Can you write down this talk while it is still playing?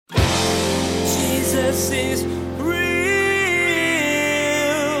Jesus is real.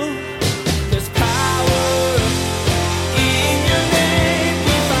 There's power in your name.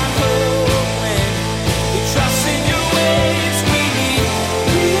 We find hope when we trust in your ways. We need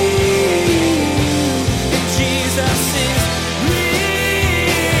you. And Jesus is real.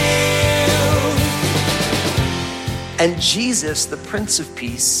 And Jesus, the Prince of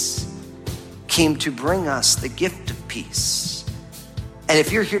Peace, came to bring us the gift of peace. And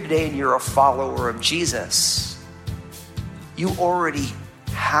if you're here today and you're a follower of Jesus, you already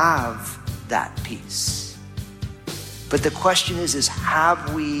have that peace. But the question is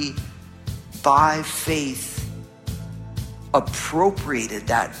have we, by faith, appropriated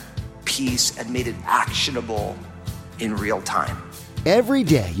that peace and made it actionable in real time? Every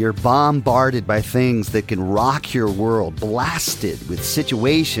day, you're bombarded by things that can rock your world, blasted with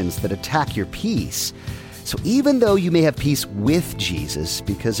situations that attack your peace. So even though you may have peace with Jesus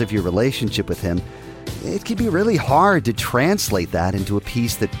because of your relationship with him, it can be really hard to translate that into a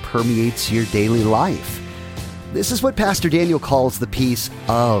peace that permeates your daily life. This is what Pastor Daniel calls the peace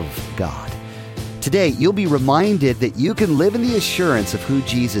of God. Today, you'll be reminded that you can live in the assurance of who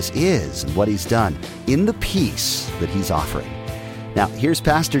Jesus is and what he's done in the peace that he's offering. Now, here's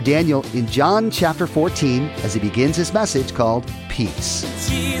Pastor Daniel in John chapter 14 as he begins his message called Peace.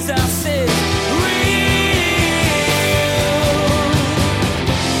 Jesus is real.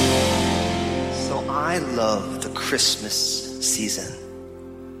 So I love the Christmas season.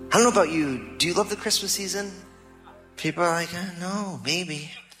 I don't know about you. Do you love the Christmas season? People are like, no,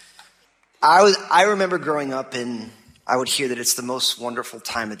 maybe. I remember growing up and I would hear that it's the most wonderful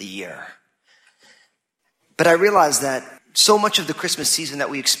time of the year. But I realized that so much of the Christmas season that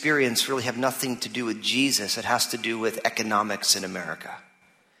we experience really have nothing to do with Jesus. It has to do with economics in America.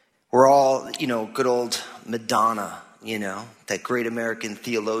 We're all, good old Madonna, that great American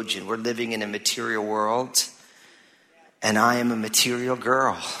theologian. We're living in a material world, and I am a material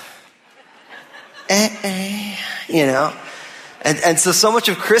girl. And so much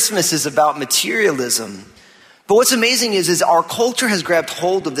of Christmas is about materialism. But what's amazing is our culture has grabbed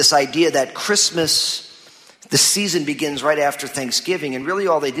hold of this idea that Christmas, the season begins right after Thanksgiving, and really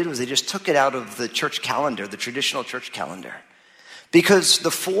all they did was they just took it out of the church calendar, the traditional church calendar. Because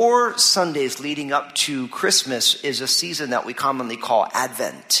the 4 Sundays leading up to Christmas is a season that we commonly call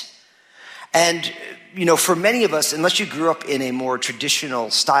Advent. And, for many of us, unless you grew up in a more traditional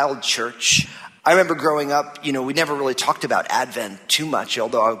styled church, I remember growing up, we never really talked about Advent too much,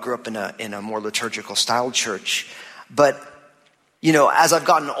 although I grew up in a more liturgical styled church. But, as I've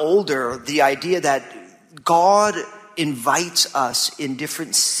gotten older, the idea that God invites us in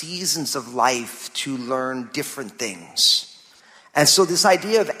different seasons of life to learn different things. And so this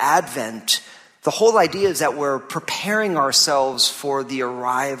idea of Advent, the whole idea is that we're preparing ourselves for the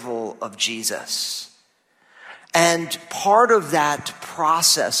arrival of Jesus. And part of that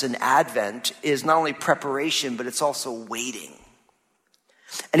process in Advent is not only preparation, but it's also waiting.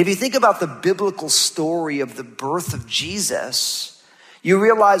 And if you think about the biblical story of the birth of Jesus, you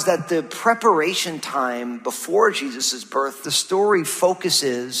realize that the preparation time before Jesus' birth, the story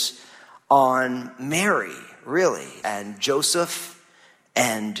focuses on Mary, really, and Joseph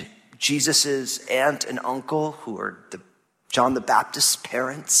and Jesus' aunt and uncle, who are John the Baptist's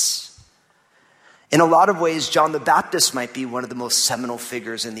parents. In a lot of ways, John the Baptist might be one of the most seminal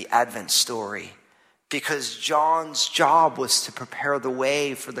figures in the Advent story, because John's job was to prepare the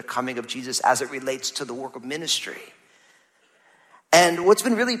way for the coming of Jesus as it relates to the work of ministry. And what's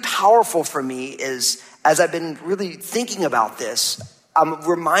been really powerful for me is, as I've been really thinking about this, I'm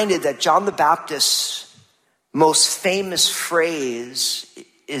reminded that John the Baptist's most famous phrase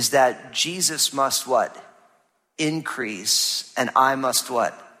is that Jesus must what? Increase, and I must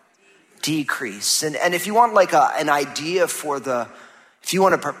what? Decrease. And if you want like an idea if you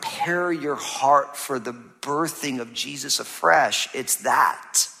want to prepare your heart for the birthing of Jesus afresh, it's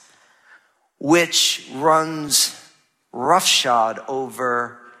that, which runs roughshod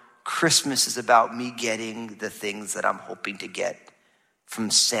over Christmas is about me getting the things that I'm hoping to get from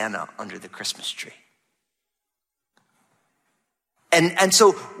Santa under the Christmas tree. And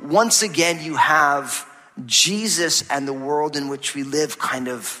so once again, you have Jesus and the world in which we live kind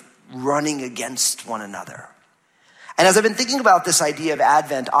of running against one another. And as I've been thinking about this idea of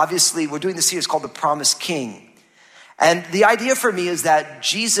Advent, obviously we're doing this series called The Promised King. And the idea for me is that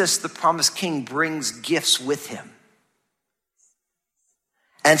Jesus, the Promised King, brings gifts with him.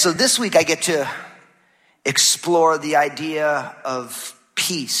 And so this week I get to explore the idea of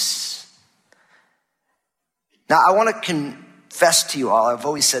peace. Now I want to confess to you all, I've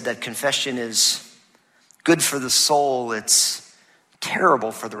always said that confession is good for the soul, it's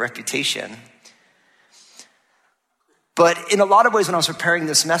terrible for the reputation. But in a lot of ways, when I was preparing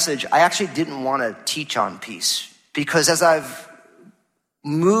this message, I actually didn't want to teach on peace, because as I've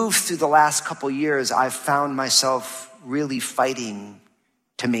moved through the last couple years, I've found myself really fighting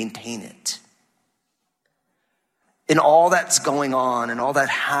to maintain it. In all that's going on and all that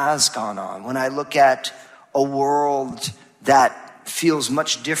has gone on, when I look at a world that feels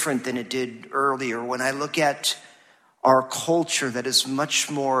much different than it did earlier, when I look at our culture that is much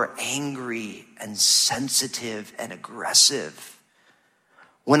more angry and sensitive and aggressive,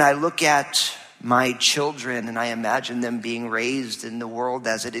 when I look at my children and I imagine them being raised in the world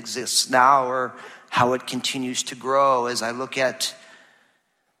as it exists now, or how it continues to grow, as I look at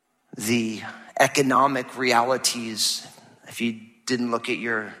the economic realities. If you didn't look at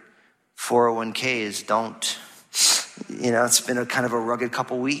your 401ks, don't. It's been a kind of a rugged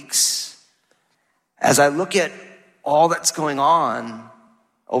couple weeks. As I look at all that's going on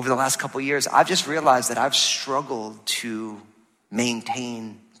over the last couple years, I've just realized that I've struggled to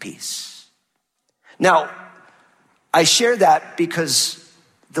maintain peace. Now, I share that because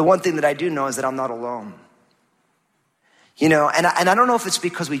the one thing that I do know is that I'm not alone. And I don't know if it's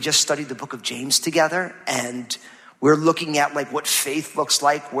because we just studied the book of James together and we're looking at like what faith looks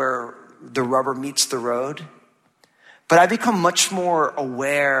like where the rubber meets the road. But I become much more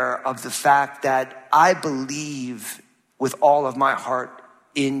aware of the fact that I believe with all of my heart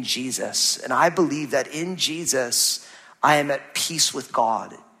in Jesus. And I believe that in Jesus, I am at peace with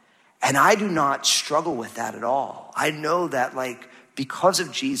God. And I do not struggle with that at all. I know that because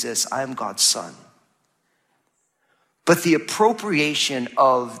of Jesus, I am God's son. But the appropriation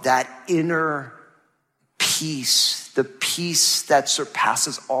of that inner peace, the peace that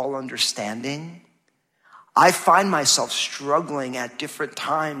surpasses all understanding, I find myself struggling at different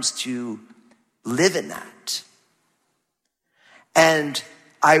times to live in that. And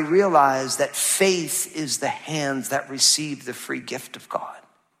I realize that faith is the hands that receive the free gift of God.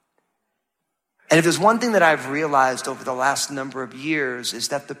 And if there's one thing that I've realized over the last number of years is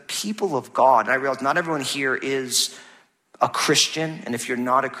that the people of God, and I realize not everyone here is a Christian, and if you're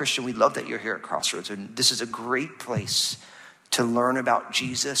not a Christian, we love that you're here at Crossroads, and this is a great place to learn about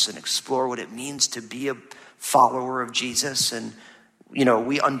Jesus and explore what it means to be a follower of Jesus. And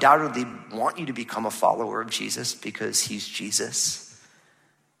we undoubtedly want you to become a follower of Jesus because he's Jesus.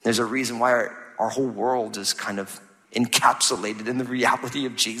 There's a reason why our whole world is kind of encapsulated in the reality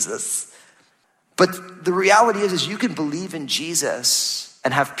of Jesus. But the reality is you can believe in Jesus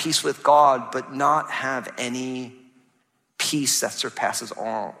and have peace with God, but not have any peace that surpasses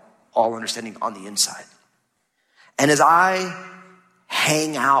all understanding on the inside. And as I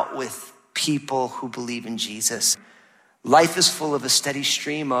hang out with people who believe in Jesus, life is full of a steady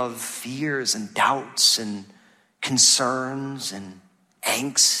stream of fears and doubts and concerns and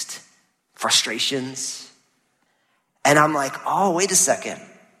angst, frustrations. And I'm like, oh, wait a second.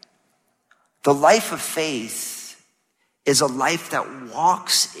 The life of faith is a life that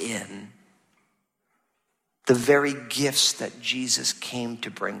walks in the very gifts that Jesus came to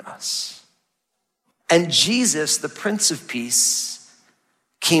bring us. And Jesus, the Prince of Peace,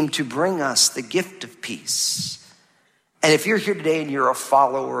 came to bring us the gift of peace. And if you're here today and you're a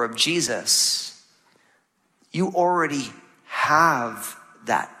follower of Jesus, you already have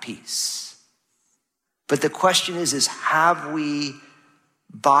that peace. But the question is have we,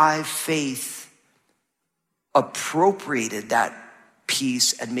 by faith, appropriated that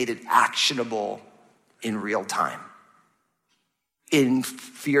peace and made it actionable in real time? In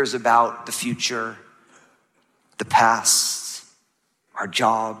fears about the future, the past, our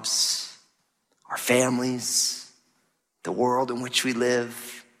jobs, our families, the world in which we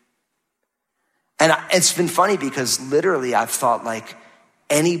live. And it's been funny because literally I've thought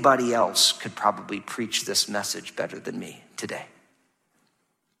anybody else could probably preach this message better than me today.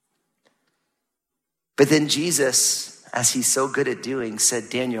 But then Jesus, as he's so good at doing, said,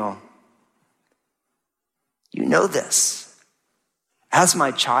 Daniel, you know this. As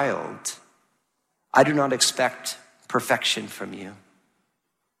my child, I do not expect perfection from you.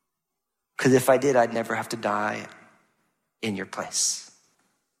 Because if I did, I'd never have to die in your place.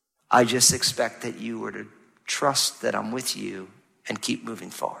 I just expect that you were to trust that I'm with you and keep moving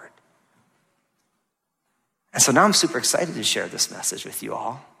forward. And so now I'm super excited to share this message with you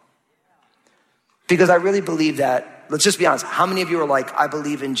all. Because I really believe that, let's just be honest, how many of you are like, I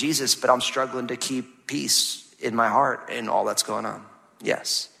believe in Jesus, but I'm struggling to keep peace in my heart and all that's going on?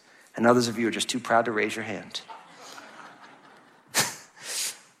 Yes. And others of you are just too proud to raise your hand.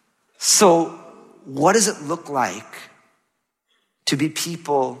 So what does it look like to be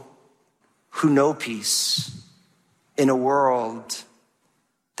people who know peace in a world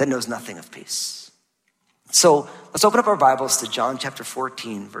that knows nothing of peace? So let's open up our Bibles to John chapter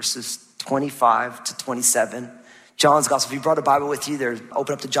 14, verses 25 to 27. John's Gospel. If you brought a Bible with you,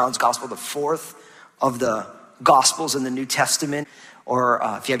 open up to John's Gospel, the fourth of the Gospels in the New Testament. Or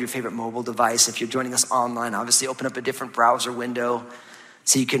if you have your favorite mobile device, if you're joining us online, obviously open up a different browser window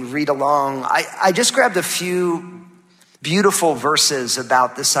so you can read along. I just grabbed a few beautiful verses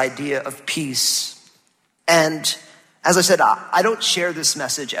about this idea of peace. And as I said, I don't share this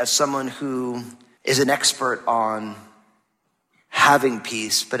message as someone who is an expert on having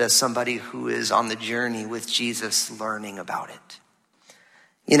peace, but as somebody who is on the journey with Jesus learning about it.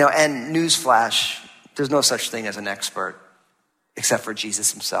 And newsflash, there's no such thing as an expert except for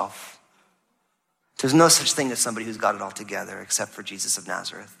Jesus himself. There's no such thing as somebody who's got it all together except for Jesus of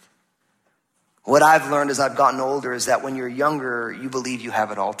Nazareth. What I've learned as I've gotten older is that when you're younger, you believe you have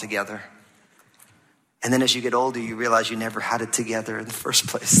it all together. And then as you get older, you realize you never had it together in the first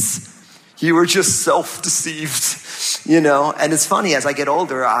place. You were just self-deceived, And it's funny, as I get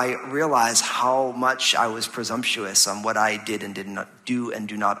older, I realize how much I was presumptuous on what I did and did not do and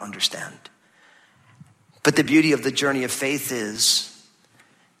do not understand. But the beauty of the journey of faith is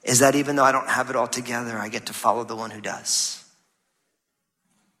that even though I don't have it all together, I get to follow the one who does.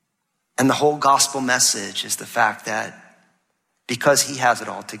 And the whole gospel message is the fact that because he has it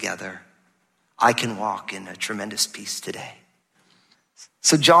all together, I can walk in a tremendous peace today.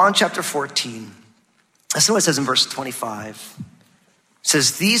 So John chapter 14, that's what it says in verse 25. It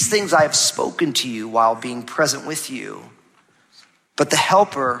says, "These things I have spoken to you while being present with you. But the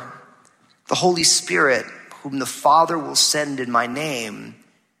Helper, the Holy Spirit, whom the Father will send in my name,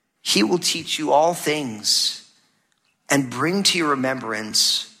 he will teach you all things and bring to your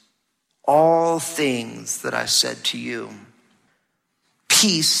remembrance all things that I said to you.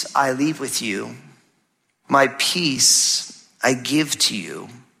 Peace I leave with you. My peace I give to you.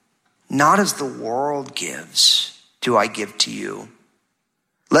 Not as the world gives, do I give to you.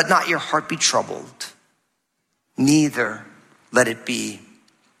 Let not your heart be troubled, neither let it be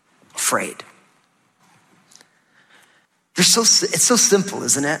afraid." It's so simple,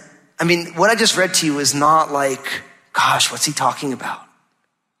 isn't it? I mean, what I just read to you is not like, gosh, what's he talking about?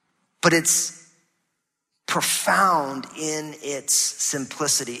 But it's profound in its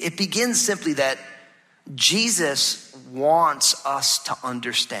simplicity. It begins simply that Jesus wants us to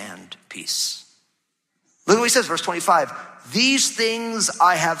understand peace. Look at what he says, verse 25. "These things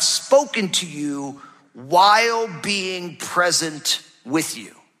I have spoken to you while being present with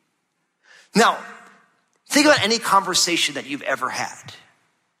you." Now, think about any conversation that you've ever had.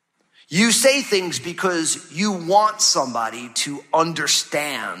 You say things because you want somebody to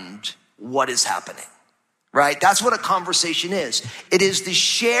understand what is happening, right? That's what a conversation is. It is the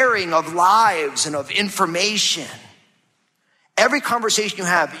sharing of lives and of information. Every conversation you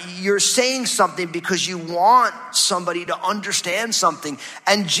have, you're saying something because you want somebody to understand something.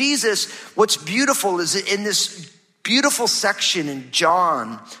 And Jesus, what's beautiful is in this beautiful section in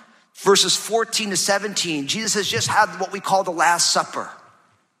John, verses 14 to 17, Jesus has just had what we call the Last Supper,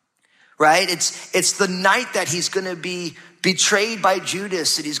 right? It's the night that he's going to be betrayed by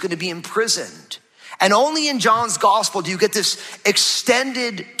Judas and he's going to be imprisoned. And only in John's gospel do you get this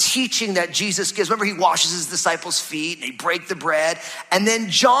extended teaching that Jesus gives. Remember, he washes his disciples' feet and they break the bread. And then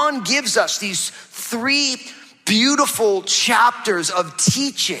John gives us these 3 beautiful chapters of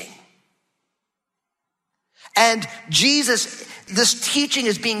teaching. And Jesus, this teaching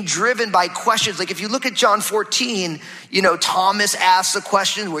is being driven by questions. Like if you look at John 14, Thomas asks a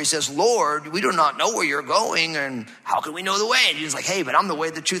question where he says, "Lord, we do not know where you're going, and how can we know the way?" And he's like, "Hey, but I'm the way,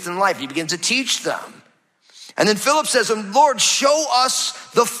 the truth, and the life." And he begins to teach them. And then Philip says to him, "Lord, show us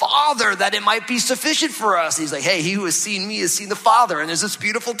the Father that it might be sufficient for us." And he's like, "Hey, he who has seen me has seen the Father." And there's this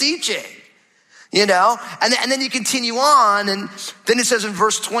beautiful teaching. And then you continue on, and then it says in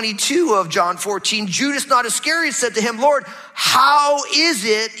verse 22 of John 14, "Judas not Iscariot said to him, 'Lord, how is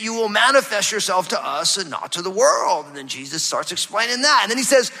it you will manifest yourself to us and not to the world?'" And then Jesus starts explaining that. And then he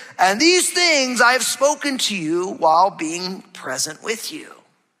says, "And these things I have spoken to you while being present with you."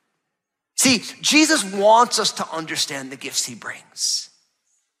 See, Jesus wants us to understand the gifts he brings.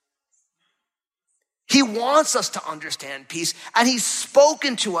 He wants us to understand peace, and he's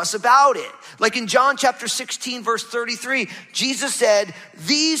spoken to us about it. Like in John chapter 16, verse 33, Jesus said,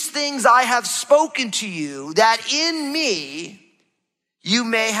 "These things I have spoken to you, that in me you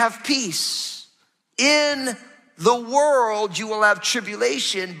may have peace. In the world you will have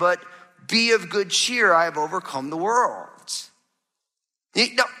tribulation, but be of good cheer. I have overcome the world." You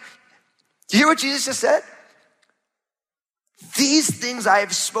hear what Jesus just said? "These things I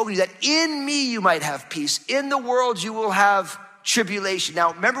have spoken to you, that in me you might have peace. In the world you will have tribulation."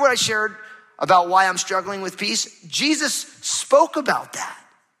 Now, remember what I shared about why I'm struggling with peace? Jesus spoke about that.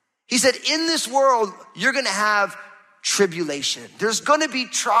 He said, in this world, you're gonna have tribulation. There's gonna be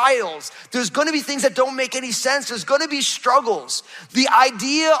trials. There's gonna be things that don't make any sense. There's gonna be struggles. The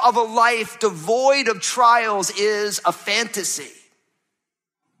idea of a life devoid of trials is a fantasy.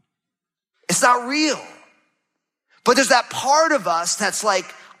 It's not real. But there's that part of us that's like,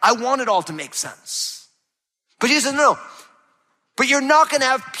 I want it all to make sense. But Jesus said, no, but you're not gonna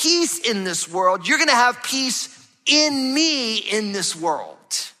have peace in this world. You're gonna have peace in me in this world.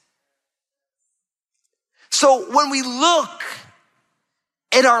 So when we look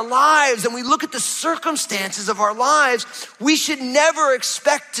at our lives and we look at the circumstances of our lives, we should never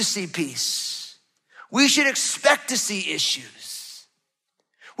expect to see peace. We should expect to see issues.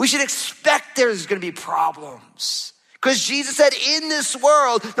 We should expect there's gonna be problems. Because Jesus said, in this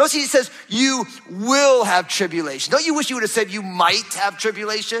world, notice he says, you will have tribulation. Don't you wish you would have said you might have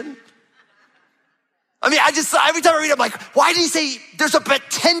tribulation? I mean, every time I read it, I'm like, why did he say there's a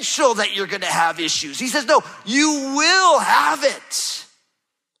potential that you're gonna have issues? He says, no, you will have it.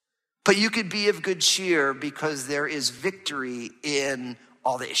 But you could be of good cheer because there is victory in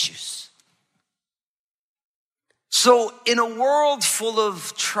all the issues. So in a world full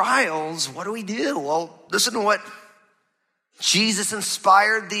of trials, what do we do? Well, listen to what Jesus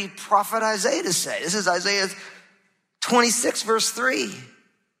inspired the prophet Isaiah to say. This is Isaiah 26, verse 3.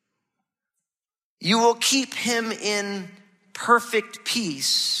 You will keep him in perfect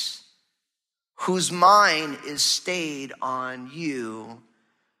peace, whose mind is stayed on you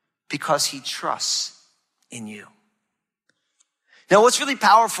because he trusts in you. Now, what's really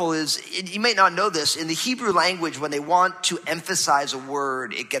powerful is, you may not know this, in the Hebrew language, when they want to emphasize a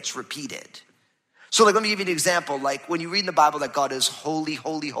word, it gets repeated. So let me give you an example. Like when you read in the Bible that God is holy,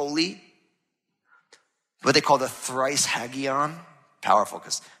 holy, holy, what they call the thrice hagion, powerful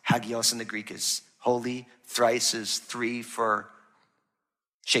because hagios in the Greek is holy, thrice is three for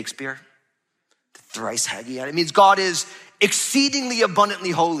Shakespeare. The thrice hagion, it means God is exceedingly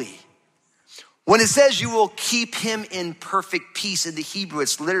abundantly holy. When it says you will keep him in perfect peace in the Hebrew,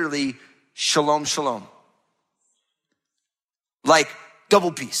 it's literally shalom, shalom. Like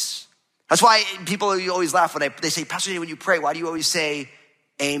double peace. That's why people always laugh when they say, Pastor Jay, when you pray, why do you always say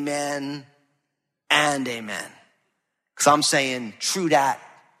amen and amen? Because I'm saying true dat,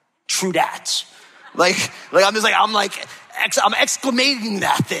 true dat. I'm exclamating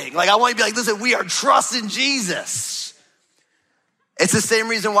that thing. Like I want to be like, listen, we are trusting Jesus. It's the same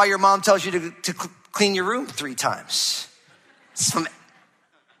reason why your mom tells you to clean your room 3 times. It's some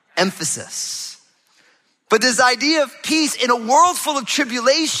emphasis. But this idea of peace in a world full of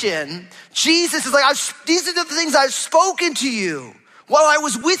tribulation, Jesus is like, these are the things I've spoken to you while I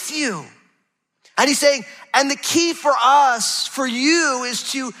was with you. And he's saying, and the key for us, for you, is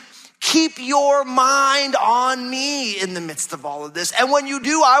to keep your mind on me in the midst of all of this. And when you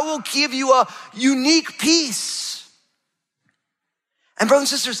do, I will give you a unique peace. And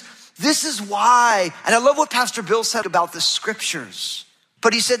brothers and sisters, this is why, and I love what Pastor Bill said about the scriptures.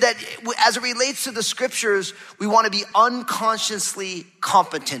 But he said that as it relates to the scriptures, we want to be unconsciously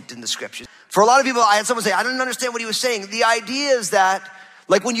competent in the scriptures. For a lot of people, I had someone say, I didn't understand what he was saying. The idea is that,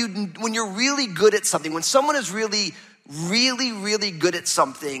 like when you're really good at something, when someone is really, really, really good at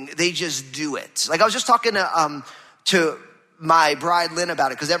something, they just do it. Like I was just talking to my bride, Lynn,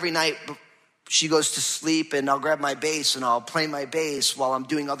 about it, because every night she goes to sleep and I'll grab my bass and I'll play my bass while I'm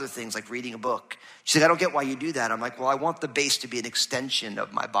doing other things like reading a book. She's like, I don't get why you do that. I'm like, well, I want the bass to be an extension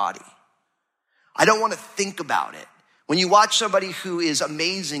of my body. I don't want to think about it. When you watch somebody who is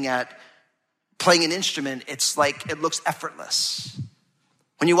amazing at playing an instrument, it's like, it looks effortless.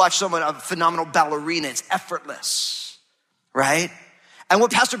 When you watch someone, a phenomenal ballerina, it's effortless, right? And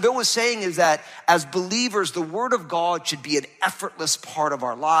what Pastor Bill was saying is that as believers, the word of God should be an effortless part of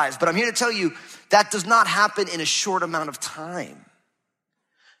our lives. But I'm here to tell you that does not happen in a short amount of time.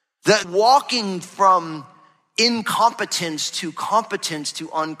 That walking from incompetence to competence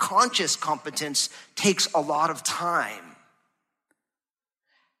to unconscious competence takes a lot of time.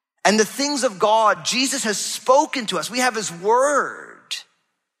 And the things of God, Jesus has spoken to us. We have his word.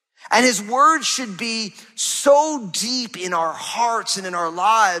 And his word should be so deep in our hearts and in our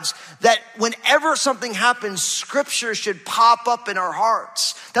lives that whenever something happens, scripture should pop up in our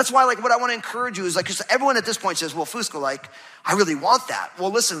hearts. That's why, like, what I want to encourage you is, like, because everyone at this point says, well, Fusco, like, I really want that.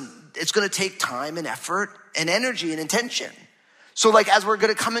 Well, listen, it's going to take time and effort and energy and intention. So, like, as we're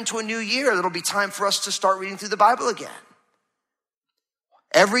going to come into a new year, it'll be time for us to start reading through the Bible again.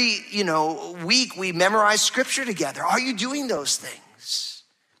 Every, week we memorize scripture together. Are you doing those things?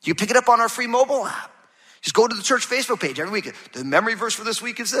 You pick it up on our free mobile app. Just go to the church Facebook page every week. The memory verse for this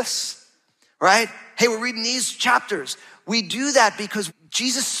week is this, right? Hey, we're reading these chapters. We do that because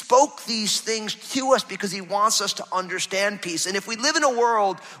Jesus spoke these things to us because he wants us to understand peace. And if we live in a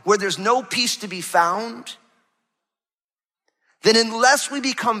world where there's no peace to be found, then unless we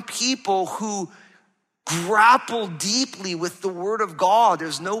become people who grapple deeply with the word of God,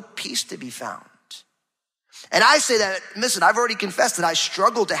 there's no peace to be found. And I say that, listen, I've already confessed that I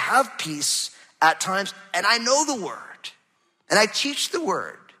struggle to have peace at times, and I know the word, and I teach the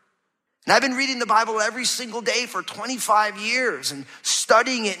word. And I've been reading the Bible every single day for 25 years and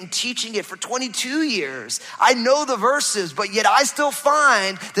studying it and teaching it for 22 years. I know the verses, but yet I still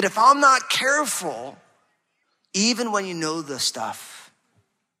find that if I'm not careful, even when you know the stuff,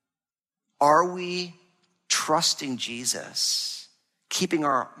 are we trusting Jesus, keeping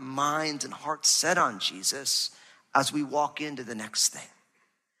our minds and hearts set on Jesus as we walk into the next thing?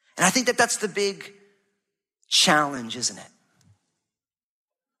 And I think that that's the big challenge, isn't it?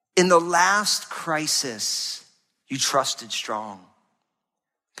 In the last crisis, you trusted strong.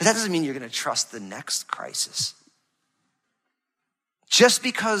 But that doesn't mean you're going to trust the next crisis. Just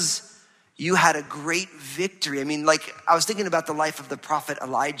because you had a great victory. I mean, like I was thinking about the life of the prophet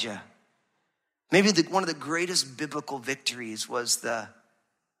Elijah. Maybe one of the greatest biblical victories was the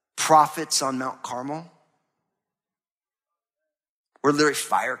prophets on Mount Carmel, where literally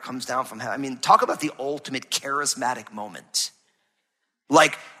fire comes down from heaven. I mean, talk about the ultimate charismatic moment.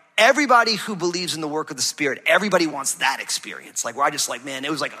 Like, everybody who believes in the work of the Spirit, everybody wants that experience. Like, where I just like, man,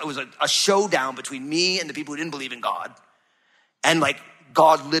 it was a showdown between me and the people who didn't believe in God. And like,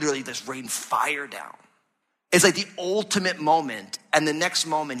 God literally just rained fire down. It's like the ultimate moment. And the next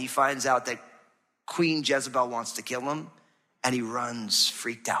moment he finds out that Queen Jezebel wants to kill him, and he runs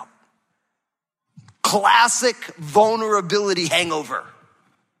freaked out. Classic vulnerability hangover.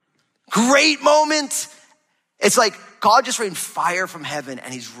 Great moment. It's like God just rained fire from heaven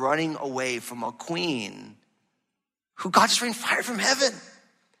and he's running away from a queen who God just rained fire from heaven.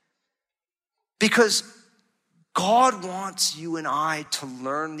 Because God wants you and I to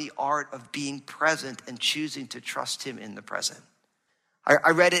learn the art of being present and choosing to trust him in the present.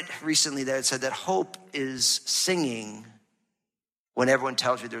 I read it recently that it said that hope is singing when everyone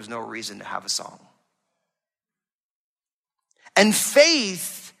tells you there's no reason to have a song. And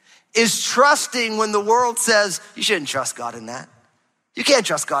faith is trusting when the world says, you shouldn't trust God in that. You can't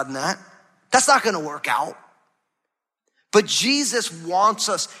trust God in that. That's not going to work out. But Jesus wants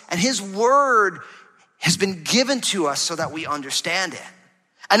us, and his word has been given to us so that we understand it.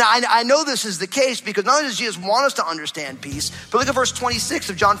 And I know this is the case because not only does Jesus want us to understand peace, but look at verse 26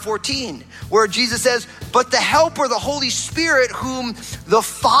 of John 14, where Jesus says, but the Helper, the Holy Spirit, whom the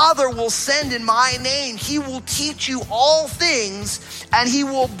Father will send in my name, he will teach you all things, and he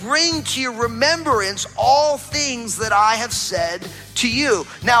will bring to your remembrance all things that I have said to you.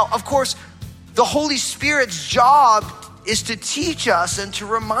 Now, of course, the Holy Spirit's job is to teach us and to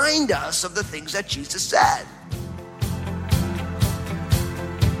remind us of the things that Jesus said.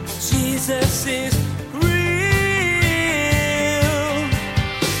 Jesus is real.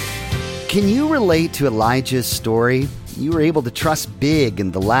 Can you relate to Elijah's story? You were able to trust big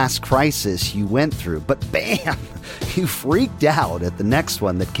in the last crisis you went through, but bam, you freaked out at the next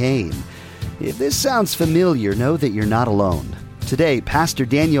one that came. If this sounds familiar, know that you're not alone. Today, Pastor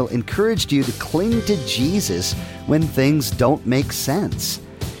Daniel encouraged you to cling to Jesus when things don't make sense.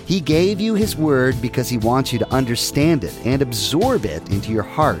 He gave you his word because he wants you to understand it and absorb it into your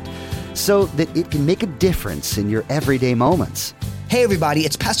heart so that it can make a difference in your everyday moments. Hey everybody,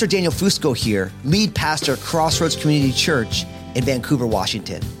 it's Pastor Daniel Fusco here, lead pastor at Crossroads Community Church in Vancouver,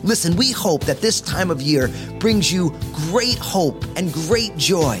 Washington. Listen, we hope that this time of year brings you great hope and great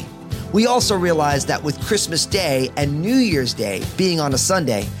joy. We also realize that with Christmas Day and New Year's Day being on a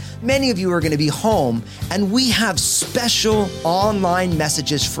Sunday, many of you are going to be home, and we have special online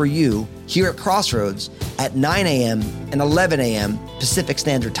messages for you here at Crossroads at 9 a.m. and 11 a.m. Pacific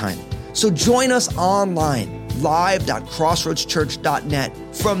Standard Time. So join us online,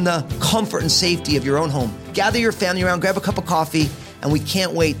 live.crossroadschurch.net, from the comfort and safety of your own home. Gather your family around, grab a cup of coffee, and we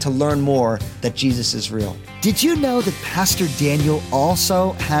can't wait to learn more that Jesus is real. Did you know that Pastor Daniel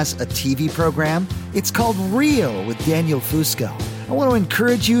also has a TV program? It's called Real with Daniel Fusco. I want to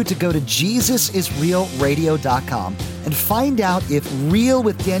encourage you to go to JesusIsRealRadio.com and find out if Real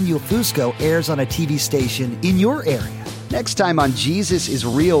with Daniel Fusco airs on a TV station in your area. Next time on Jesus is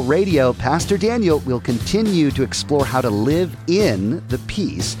Real Radio, Pastor Daniel will continue to explore how to live in the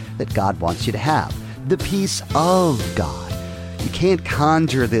peace that God wants you to have, the peace of God. You can't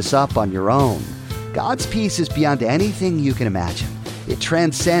conjure this up on your own. God's peace is beyond anything you can imagine. It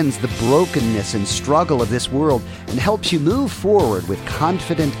transcends the brokenness and struggle of this world and helps you move forward with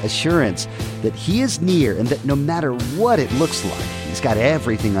confident assurance that He is near and that no matter what it looks like, He's got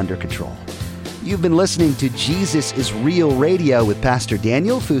everything under control. You've been listening to Jesus is Real Radio with Pastor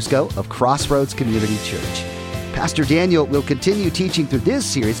Daniel Fusco of Crossroads Community Church. Pastor Daniel will continue teaching through this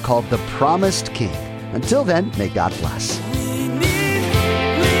series called The Promised King. Until then, may God bless.